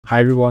Hi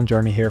everyone,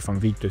 Jeremy here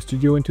from Davinci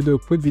Studio, and today a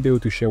quick video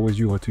to share with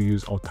you how to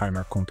use our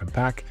timer content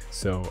pack.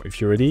 So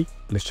if you're ready,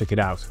 let's check it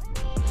out.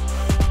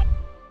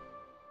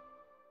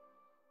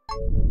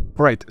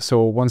 Alright,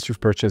 so once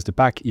you've purchased the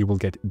pack, you will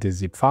get this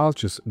zip file.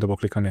 Just double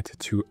click on it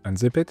to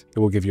unzip it. It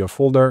will give you a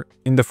folder.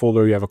 In the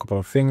folder, you have a couple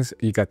of things.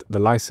 You got the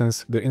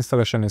license, the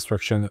installation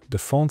instruction, the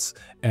fonts,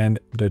 and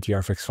the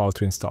graphics file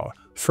to install.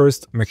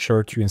 First, make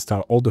sure to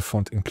install all the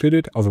font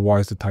included,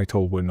 otherwise the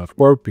title will not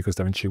work because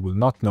Davinci will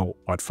not know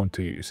what font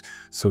to use.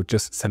 So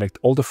just select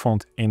all the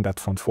font in that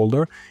font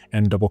folder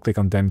and double click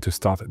on them to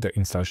start the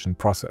installation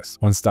process.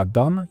 Once that's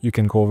done, you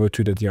can go over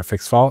to the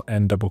graphics file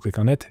and double click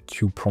on it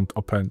to prompt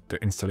open the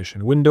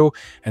installation window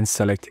and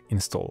select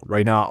install.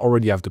 Right now I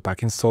already have the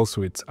pack installed,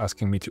 so it's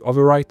asking me to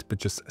overwrite, but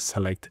just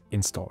select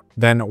install.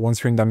 Then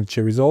once you're in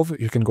Davinci Resolve,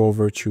 you can go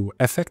over to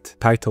Effect,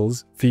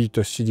 Titles,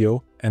 Davinci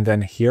Studio, and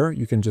then here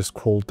you can just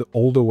scroll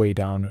all the way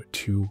down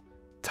to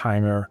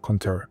timer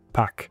counter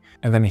pack.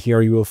 And then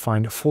here you will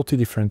find 40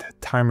 different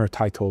timer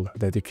titles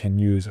that you can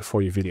use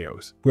for your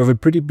videos. We have a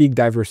pretty big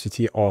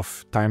diversity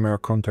of timer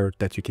counter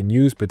that you can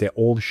use, but they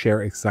all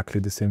share exactly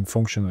the same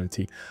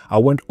functionality. I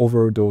went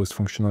over those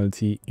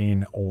functionality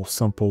in our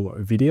sample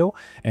video,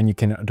 and you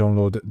can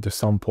download the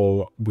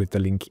sample with the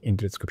link in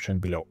the description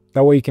below.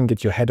 That way you can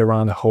get your head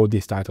around how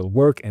this title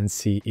work and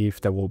see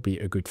if that will be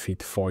a good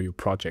fit for your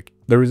project.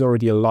 There is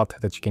already a lot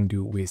that you can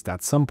do with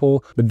that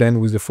sample, but then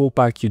with the full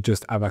pack, you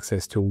just have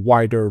access to a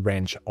wider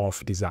range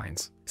of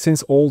designs.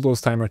 Since all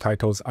those timer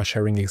titles are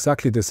sharing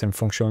exactly the same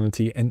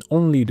functionality and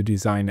only the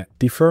design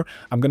differ,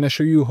 I'm going to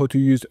show you how to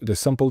use the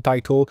sample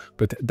title,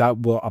 but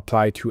that will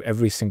apply to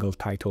every single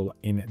title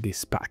in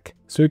this pack.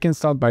 So you can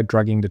start by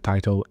dragging the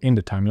title in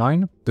the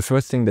timeline. The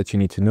first thing that you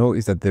need to know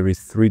is that there is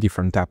 3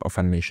 different types of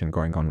animation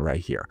going on right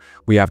here.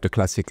 We have the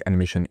classic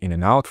animation in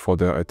and out for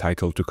the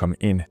title to come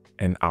in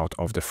and out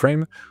of the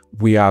frame.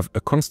 We have a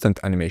constant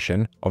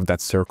animation of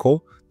that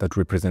circle that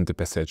represent the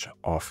passage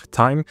of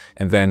time,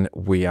 and then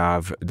we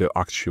have the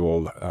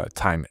actual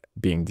time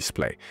being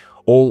displayed.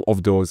 All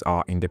of those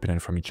are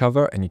independent from each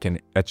other, and you can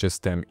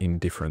adjust them in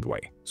different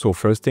way. So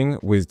first thing,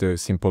 with the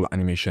simple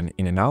animation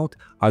in and out,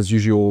 as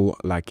usual,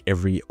 like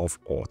every of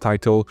our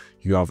title,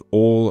 you have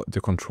all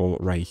the control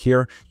right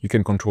here. You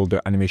can control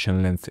the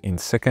animation length in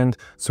second.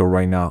 So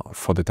right now,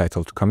 for the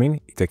title to come in,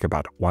 it takes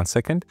about 1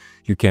 second.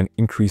 You can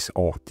increase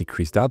or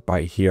decrease that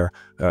by here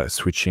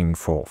switching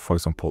for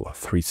example,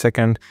 3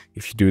 seconds.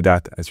 If you do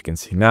that, as you can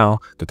see now,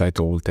 the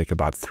title will take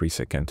about 3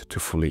 seconds to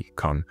fully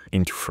come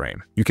into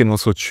frame. You can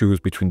also choose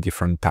between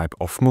different type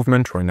of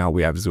movement. Right now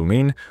we have zoom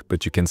in,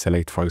 but you can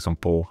select, for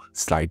example,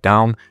 slide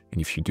down,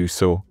 and if you do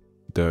so,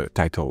 the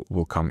title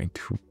will come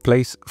into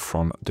place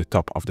from the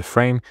top of the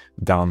frame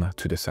down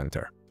to the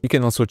center. You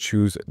can also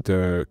choose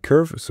the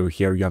curve. So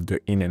here you have the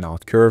in and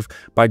out curve.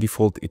 By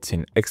default, it's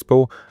in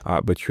Expo,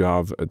 but you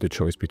have the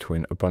choice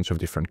between a bunch of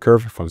different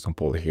curves. For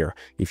example, here,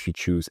 if you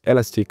choose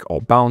elastic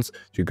or bounce,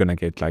 you're gonna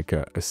get like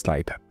a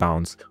slight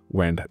bounce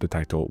when the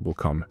title will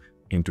come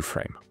into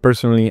frame.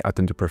 Personally, I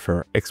tend to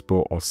prefer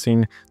Expo or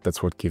Scene.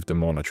 That's what gives the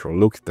more natural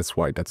look. That's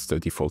why that's the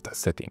default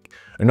setting.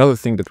 Another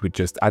thing that we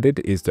just added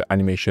is the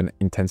animation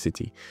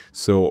intensity.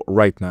 So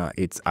right now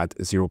it's at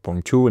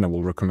 0.2, and I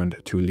will recommend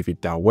to leave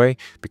it that way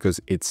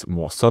because it's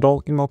more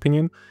subtle in my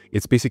opinion.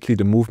 It's basically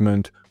the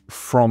movement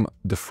from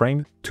the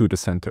frame to the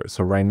center.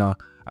 So right now,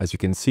 as you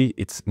can see,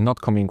 it's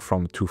not coming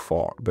from too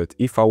far, but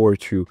if I were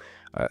to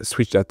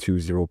switch that to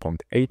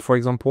 0.8, for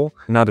example,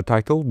 now the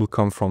title will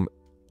come from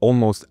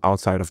almost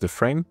outside of the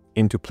frame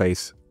into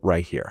place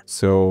right here.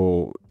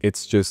 So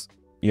it's just,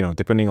 you know,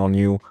 depending on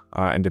you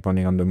and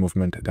depending on the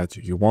movement that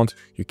you want,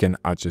 you can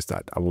adjust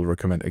that. I will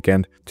recommend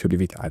again to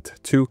leave it at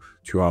 2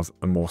 to have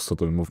a more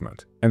subtle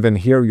movement. And then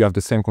here you have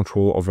the same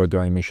control over the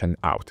animation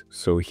out.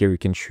 So here you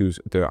can choose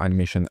the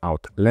animation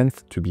out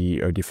length to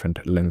be a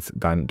different length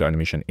than the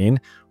animation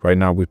in. Right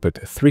now we put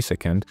 3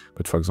 seconds,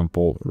 but for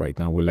example, right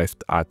now we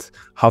left at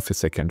half a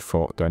second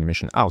for the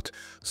animation out.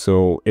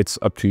 So it's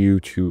up to you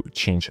to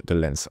change the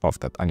length of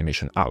that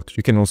animation out.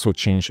 You can also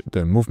change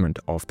the movement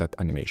of that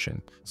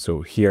animation.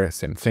 So here,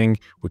 same thing,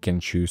 we can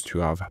choose to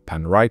have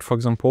pan right, for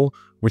example,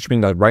 which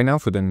means that right now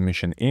for the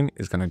animation in,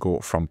 it's gonna go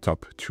from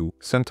top to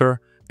center,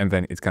 and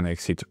then it's gonna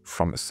exit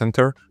from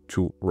center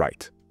to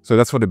right. So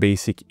that's for the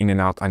basic in and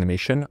out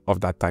animation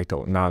of that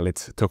title. Now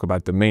let's talk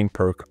about the main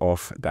perk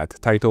of that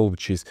title,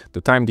 which is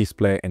the time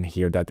display and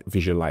here that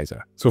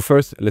visualizer. So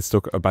first, let's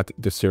talk about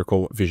the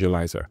circle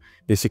visualizer.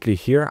 Basically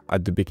here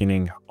at the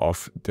beginning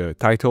of the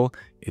title,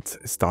 it's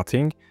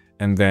starting,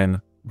 and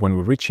then when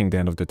we're reaching the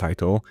end of the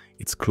title,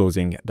 it's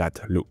closing that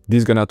loop. This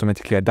is going to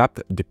automatically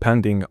adapt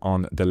depending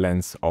on the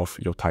length of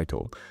your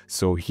title.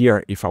 So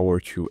here, if I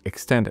were to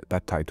extend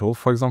that title,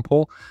 for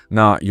example,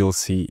 now you'll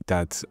see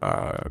that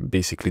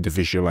basically the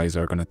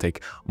visualizer are going to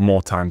take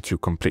more time to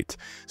complete.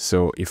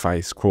 So if I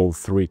scroll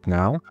through it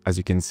now, as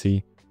you can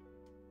see,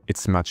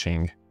 it's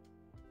matching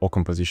our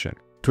composition.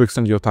 To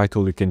extend your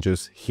title, you can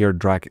just here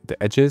drag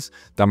the edges.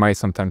 That might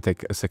sometimes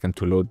take a second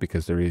to load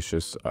because there is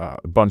just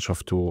a bunch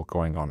of tools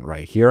going on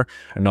right here.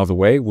 Another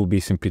way will be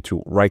simply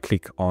to right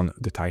click on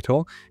the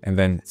title and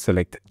then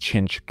select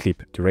change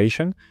clip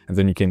duration. And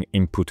then you can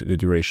input the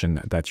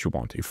duration that you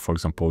want. If, for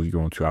example, you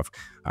want to have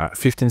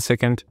 15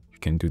 seconds, you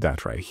can do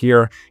that right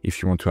here.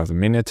 If you want to have a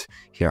minute,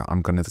 here,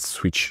 I'm going to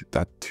switch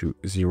that to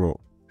 0,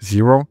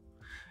 0.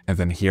 And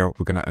then here,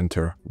 we're going to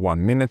enter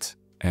 1 minute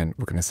and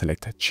we're going to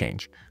select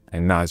change.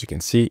 And now, as you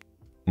can see,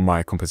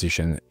 my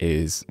composition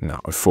is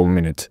now a full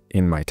minute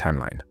in my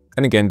timeline.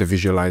 And again, the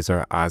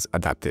visualizer has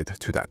adapted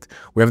to that.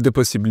 We have the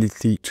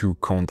possibility to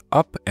count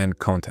up and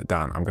count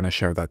down. I'm going to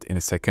share that in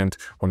a second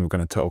when we're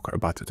going to talk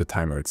about the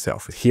timer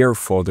itself. Here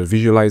for the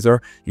visualizer,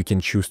 you can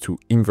choose to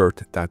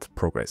invert that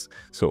progress.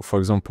 So for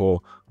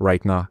example,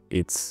 right now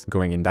it's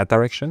going in that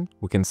direction.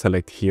 We can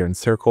select here in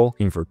circle,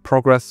 invert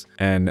progress,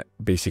 and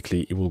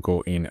basically it will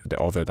go in the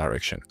other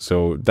direction.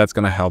 So that's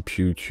going to help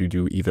you to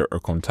do either a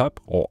count up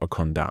or a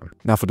count down.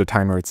 Now for the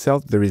timer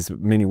itself, there is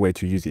many ways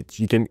to use it.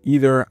 You can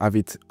either have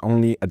it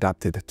only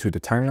adapted to the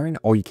timeline,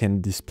 or you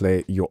can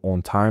display your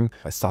own time,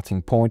 a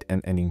starting point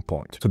and ending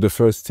point. So the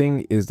first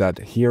thing is that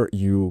here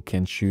you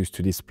can choose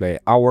to display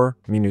hour,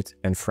 minute,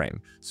 and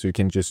frame. So you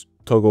can just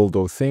toggle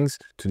those things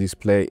to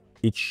display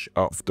each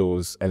of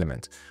those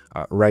elements.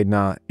 Right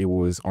now it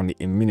was only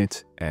in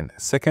minute and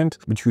second,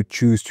 but you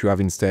choose to have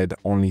instead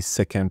only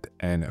second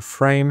and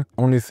frame.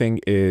 Only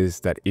thing is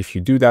that if you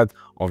do that,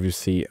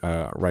 obviously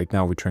right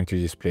now we're trying to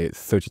display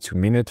 32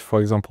 minutes, for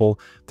example,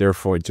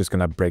 therefore it's just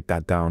gonna break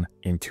that down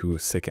into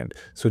second.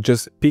 So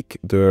just pick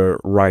the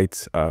right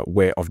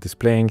way of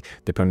displaying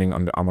depending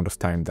on the amount of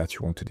time that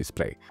you want to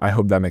display. I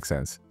hope that makes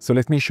sense. So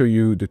let me show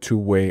you the two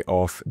ways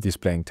of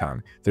displaying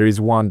time. There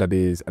is one that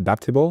is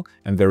adaptable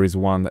and there is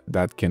one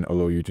that can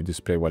allow you to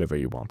display whatever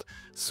you want.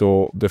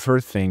 So the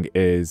first thing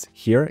is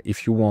here,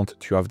 if you want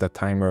to have that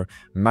timer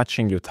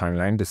matching your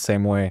timeline the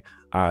same way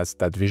as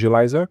that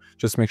visualizer,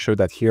 just make sure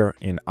that here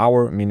in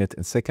hour, minute,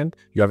 and second,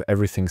 you have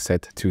everything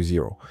set to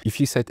 0. If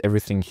you set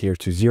everything here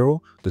to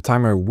 0, the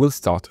timer will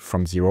start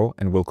from 0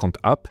 and will count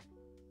up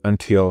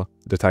until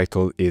the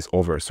title is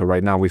over. So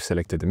right now we've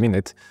selected a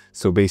minute.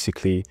 So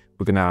basically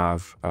we're gonna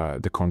have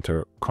the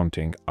counter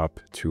counting up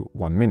to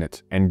 1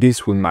 minute. And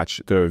this will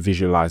match the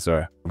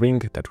visualizer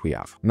ring that we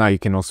have. Now you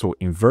can also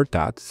invert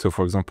that. So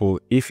for example,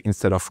 if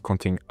instead of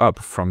counting up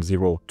from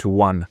 0 to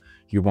 1,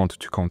 you want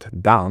to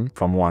count down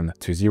from 1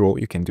 to 0,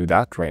 you can do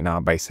that right now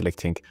by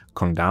selecting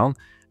count down.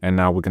 And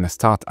now we're gonna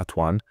start at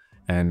 1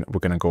 and we're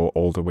gonna go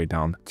all the way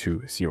down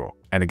to 0.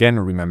 And again,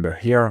 remember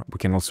here, we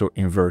can also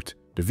invert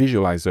the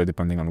visualizer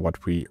depending on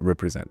what we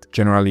represent.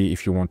 Generally,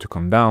 if you want to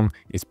count down,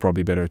 it's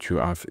probably better to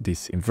have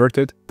this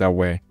inverted. That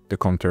way the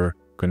counter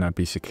gonna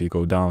basically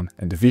go down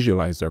and the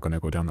visualizer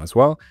gonna go down as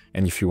well.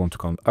 And if you want to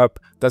count up,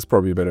 that's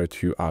probably better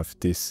to have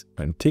this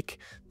untick.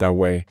 That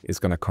way it's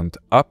gonna count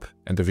up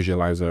and the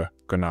visualizer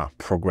gonna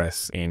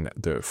progress in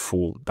the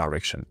full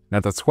direction. Now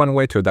that's one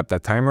way to adapt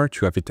that timer,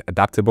 to have it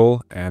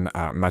adaptable and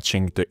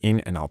matching the in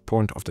and out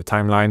point of the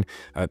timeline.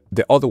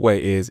 The other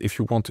way is if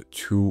you want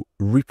to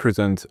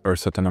represent a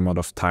certain amount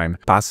of time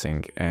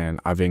passing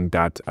and having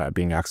that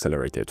being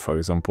accelerated. For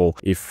example,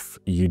 if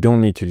you don't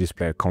need to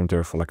display a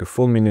counter for like a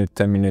full minute,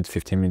 10 minutes,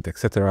 15 minutes,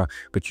 etc.,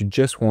 but you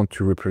just want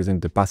to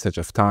represent the passage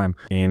of time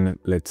in,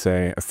 let's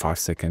say, a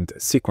 5-second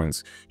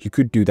sequence, you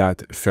could do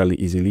that fairly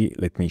easily.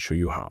 Let me show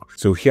you how.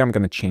 So here I'm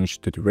going to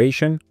change the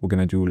duration. We're going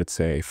to do, let's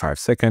say, 5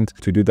 seconds.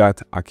 To do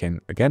that, I can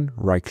again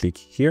right click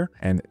here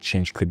and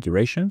change clip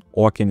duration,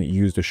 or I can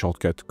use the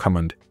shortcut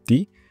Command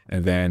D.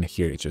 And then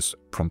here it just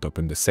prompt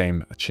open the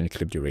same change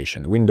clip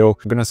duration window.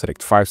 I'm going to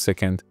select 5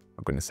 seconds.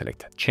 I'm going to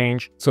select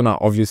change. So now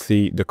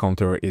obviously the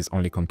counter is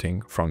only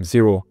counting from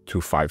 0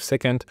 to 5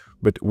 seconds,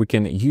 but we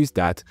can use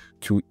that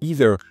to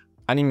either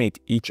animate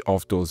each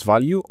of those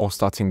value or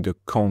starting the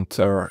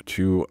counter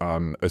to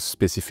a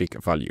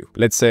specific value.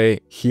 Let's say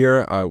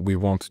here we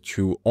want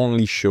to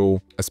only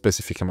show a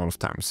specific amount of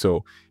time.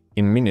 So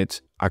in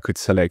minutes, I could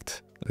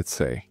select, let's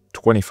say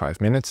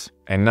 25 minutes.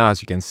 And now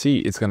as you can see,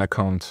 it's going to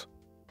count,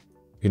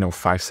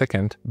 5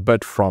 seconds,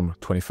 but from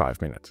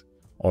 25 minutes.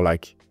 Or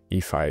like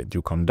if I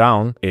do count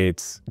down,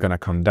 it's going to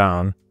count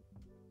down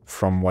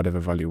from whatever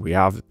value we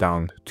have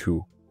down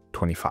to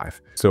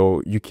 25.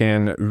 So you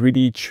can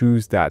really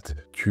choose that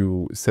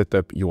to set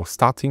up your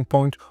starting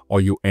point or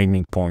your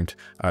ending point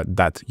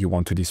that you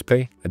want to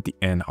display at the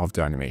end of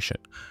the animation.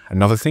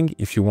 Another thing,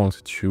 if you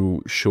want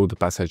to show the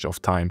passage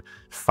of time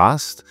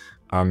fast,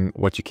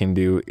 what you can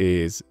do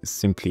is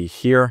simply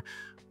here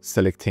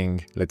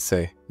selecting, let's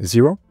say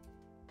 0,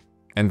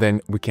 and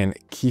then we can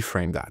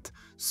keyframe that.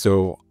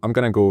 So I'm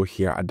gonna go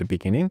here at the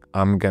beginning.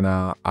 I'm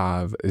gonna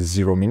have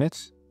 0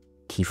 minutes,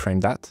 keyframe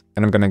that,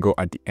 and I'm gonna go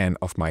at the end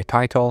of my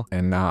title,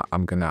 and now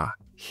I'm gonna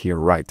here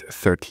write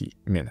 30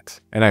 minutes.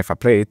 And if I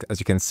play it,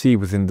 as you can see,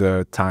 within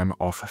the time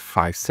of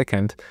 5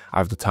 seconds, I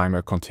have the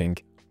timer counting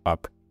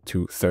up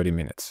to 30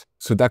 minutes.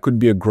 So that could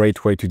be a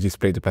great way to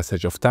display the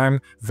passage of time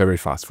very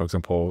fast, for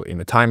example,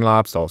 in a time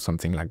lapse or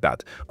something like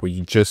that, where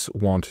you just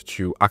want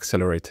to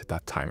accelerate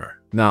that timer.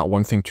 Now,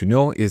 one thing to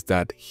know is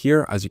that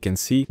here, as you can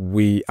see,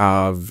 we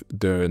have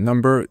the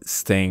number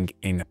staying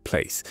in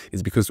place.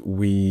 It's because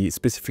we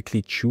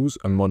specifically choose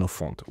a mono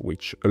font,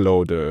 which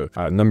allow the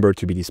number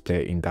to be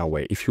displayed in that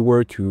way. If you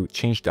were to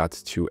change that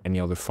to any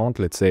other font,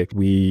 let's say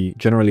we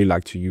generally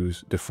like to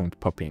use the font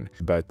Poppin,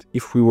 but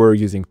if we were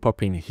using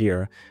Poppin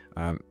here,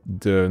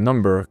 the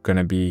number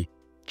gonna be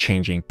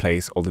changing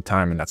place all the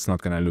time, and that's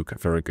not going to look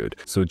very good.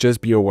 So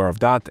just be aware of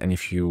that. And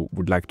if you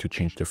would like to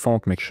change the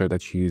font, make sure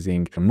that you're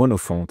using a mono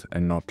font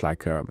and not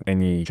like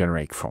any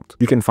generic font.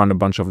 You can find a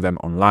bunch of them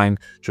online.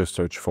 Just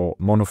search for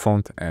mono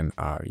font, and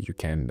you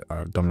can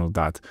download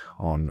that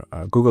on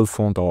Google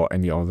Font or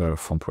any other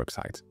font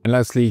website. And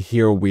lastly,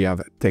 here we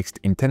have text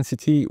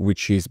intensity,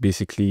 which is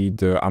basically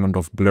the amount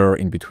of blur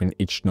in between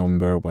each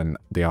number when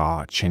they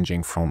are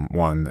changing from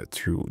one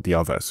to the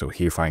other. So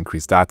here, if I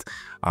increase that,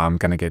 I'm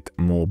gonna get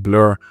more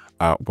blur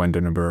when the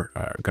number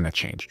gonna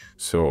change.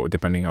 So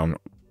depending on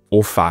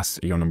how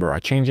fast your number are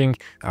changing,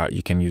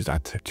 you can use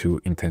that to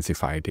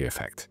intensify the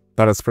effect.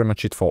 That's pretty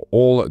much it for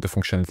all the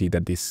functionality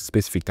that this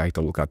specific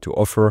title got to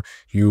offer.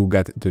 You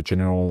get the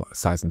general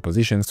size and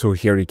position. So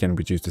here you can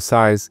reduce the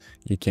size,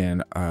 you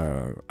can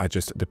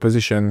adjust the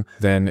position.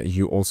 Then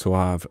you also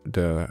have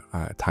the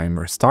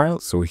timer style.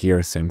 So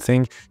here, same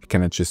thing, you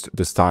can adjust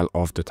the style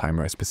of the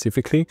timer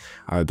specifically,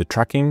 the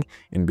tracking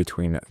in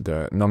between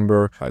the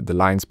number, the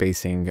line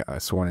spacing,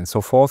 so on and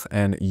so forth.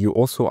 And you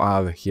also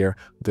have here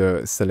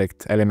the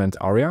select element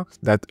area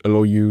that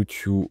allow you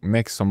to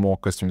make some more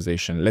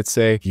customization. Let's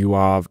say you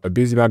have a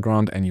busy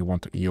background and you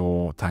want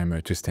your timer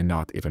to stand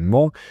out even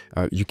more.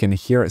 You can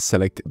here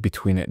select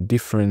between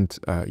different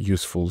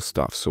useful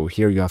stuff. So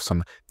here you have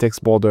some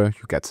text border,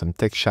 you get some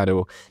text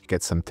shadow, you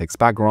get some text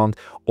background.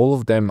 All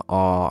of them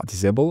are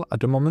disabled at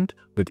the moment,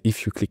 but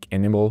if you click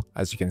enable,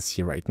 as you can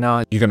see right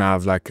now, you're gonna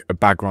have like a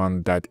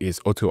background that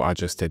is auto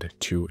adjusted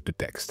to the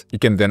text. You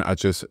can then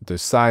adjust the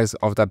size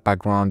of that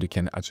background. You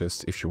can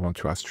adjust if you want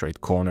to have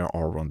straight corner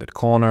or rounded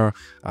corner.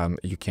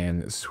 You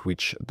can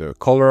switch the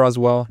color as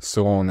well,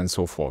 so on and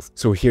so forth.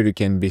 So here you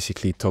can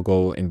basically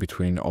toggle in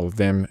between all of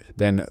them.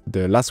 Then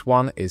the last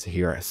one is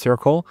here,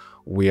 circle.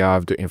 We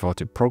have the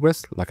inverted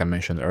progress, like I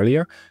mentioned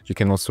earlier. You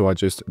can also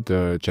adjust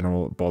the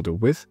general border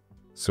width.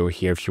 So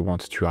here, if you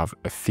want to have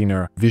a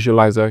thinner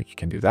visualizer, you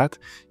can do that.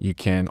 You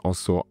can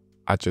also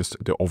adjust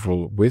the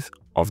overall width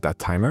of that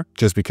timer.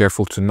 Just be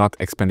careful to not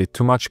expand it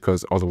too much,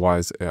 because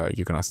otherwise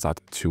you're gonna start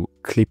to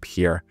clip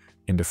here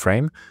in the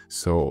frame.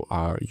 So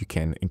you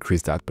can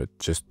increase that, but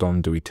just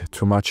don't do it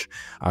too much.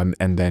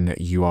 And then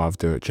you have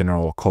the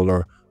general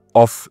color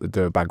of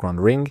the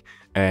background ring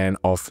and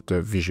of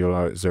the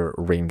visualizer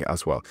ring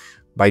as well.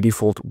 By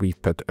default, we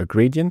put a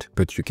gradient,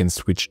 but you can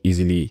switch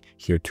easily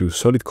here to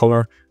solid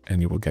color,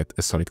 and you will get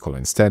a solid color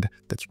instead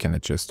that you can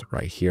adjust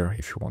right here.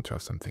 If you want to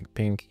have something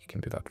pink, you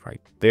can do that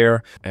right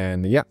there.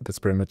 And yeah, that's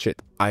pretty much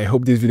it. I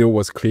hope this video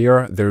was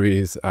clear. There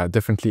is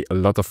definitely a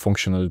lot of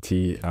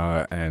functionality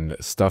and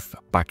stuff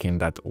back in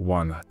that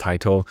one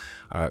title.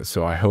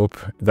 So I hope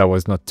that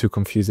was not too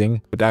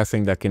confusing, but I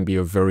think that can be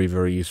a very,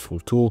 very useful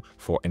tool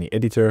for any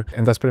editor.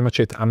 And that's pretty much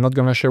it. I'm not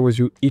gonna share with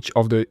you each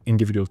of the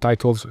individual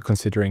titles,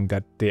 considering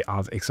that they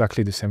have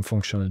exactly the same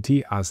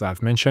functionality as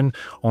I've mentioned,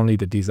 only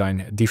the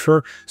design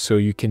differ. So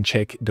you can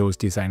check those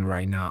design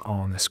right now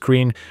on the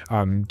screen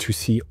to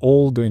see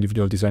all the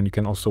individual design. You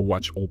can also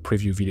watch all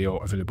preview video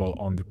available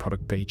on the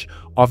product page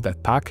of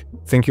that pack.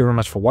 Thank you very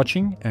much for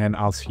watching, and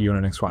I'll see you on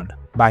the next one.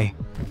 Bye.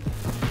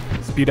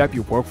 Speed up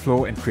your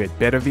workflow and create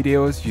better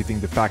videos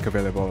using the pack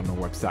available on our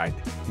website,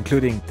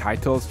 including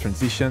titles,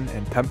 transition,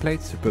 and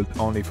templates built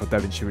only for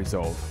Davinci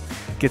Resolve.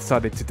 Get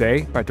started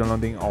today by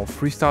downloading our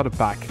free starter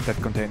pack that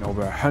contains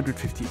over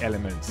 150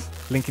 elements.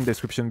 Link in the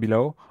description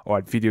below or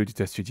at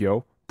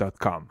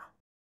videoeditorstudio.com.